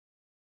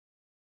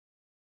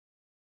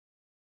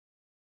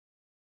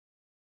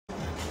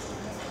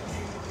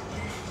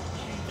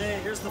Okay,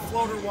 here's the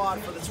floater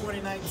wad for the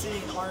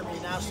 2019 Army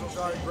National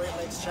Guard Great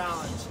Lakes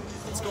Challenge.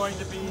 It's going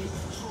to be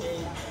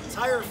a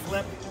tire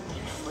flip,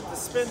 but the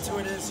spin to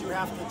it is you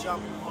have to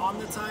jump on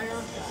the tire,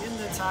 in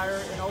the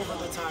tire, and over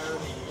the tire,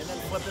 and then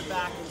flip it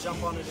back and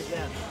jump on it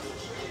again.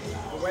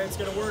 The way it's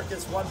going to work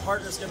is one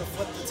partner is going to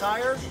flip the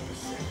tire,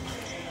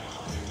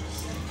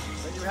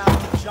 then you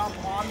have to jump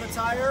on the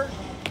tire,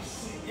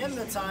 in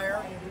the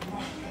tire,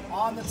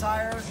 on the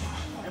tire,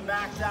 and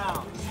back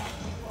down.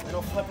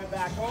 It'll flip it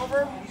back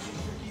over.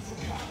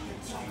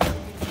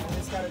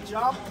 It's got to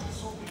jump,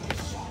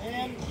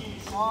 in,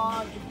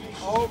 on,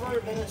 over,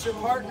 then it's your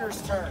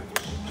partner's turn.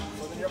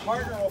 So then your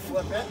partner will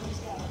flip it,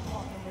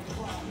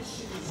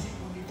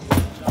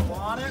 jump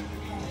on it,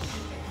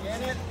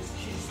 in it,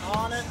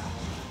 on it,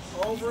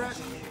 over it,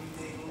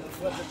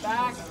 flip it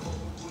back.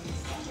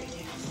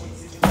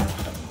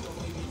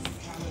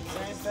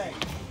 Same thing.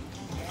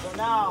 So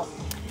now,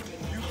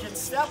 you can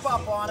step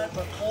up on it,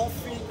 but both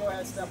feet, go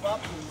ahead, step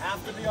up,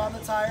 have to be on the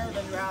tire,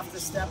 then you have to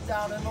step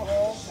down in the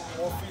hole,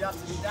 both feet have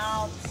to be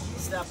down,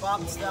 step up,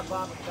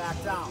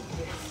 back down.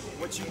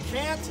 What you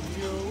can't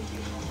do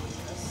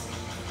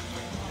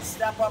is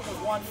step up with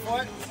one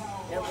foot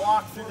and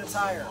walk through the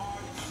tire.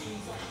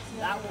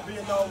 That will be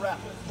a no rep.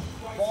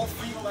 Both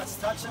feet must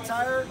touch the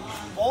tire,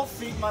 both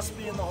feet must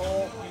be in the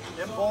hole,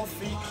 and both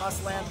feet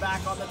must land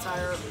back on the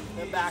tire,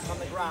 then back on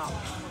the ground.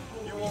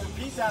 You will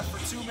repeat that for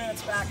 2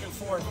 minutes back and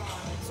forth.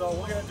 So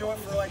we're going to do it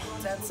for like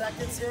 10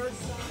 seconds here.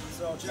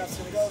 So Jeff's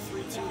going to go,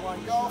 3, 2,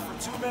 1, go.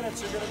 For 2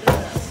 minutes you're going to do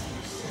this.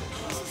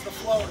 This is the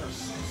floater.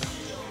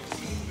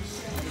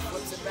 He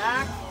flips it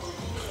back.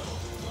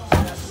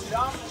 Jeff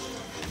jump.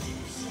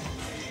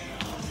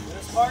 And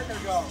his partner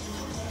goes.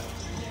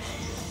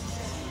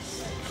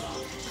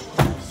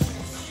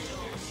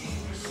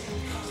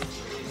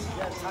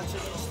 Yeah, touch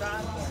it each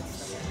time.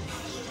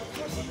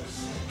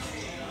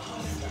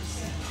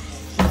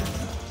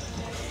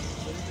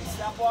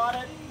 Step on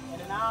it, in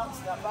and out,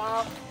 step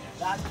out.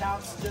 That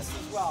counts just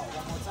as well.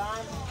 One more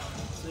time.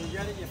 So you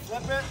get it, you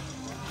flip it.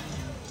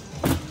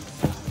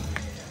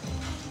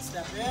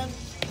 Step in,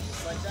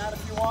 just like that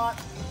if you want,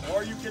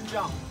 or you can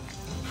jump.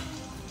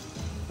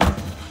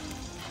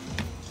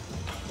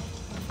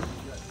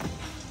 Good.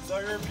 So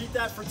you repeat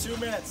that for 2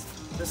 minutes.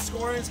 The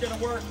scoring is going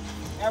to work.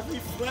 Every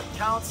flip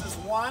counts as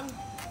 1,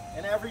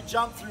 and every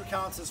jump through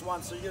counts as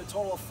 1. So you get a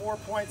total of 4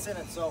 points in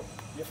it. So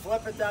you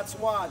flip it, that's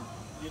 1.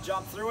 You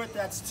jump through it,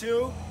 that's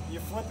 2. You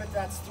flip it,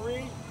 that's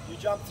 3. You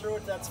jump through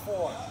it, that's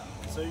 4.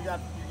 So you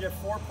get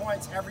 4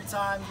 points every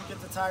time you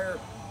get the tire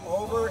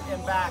over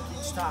and back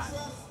each time.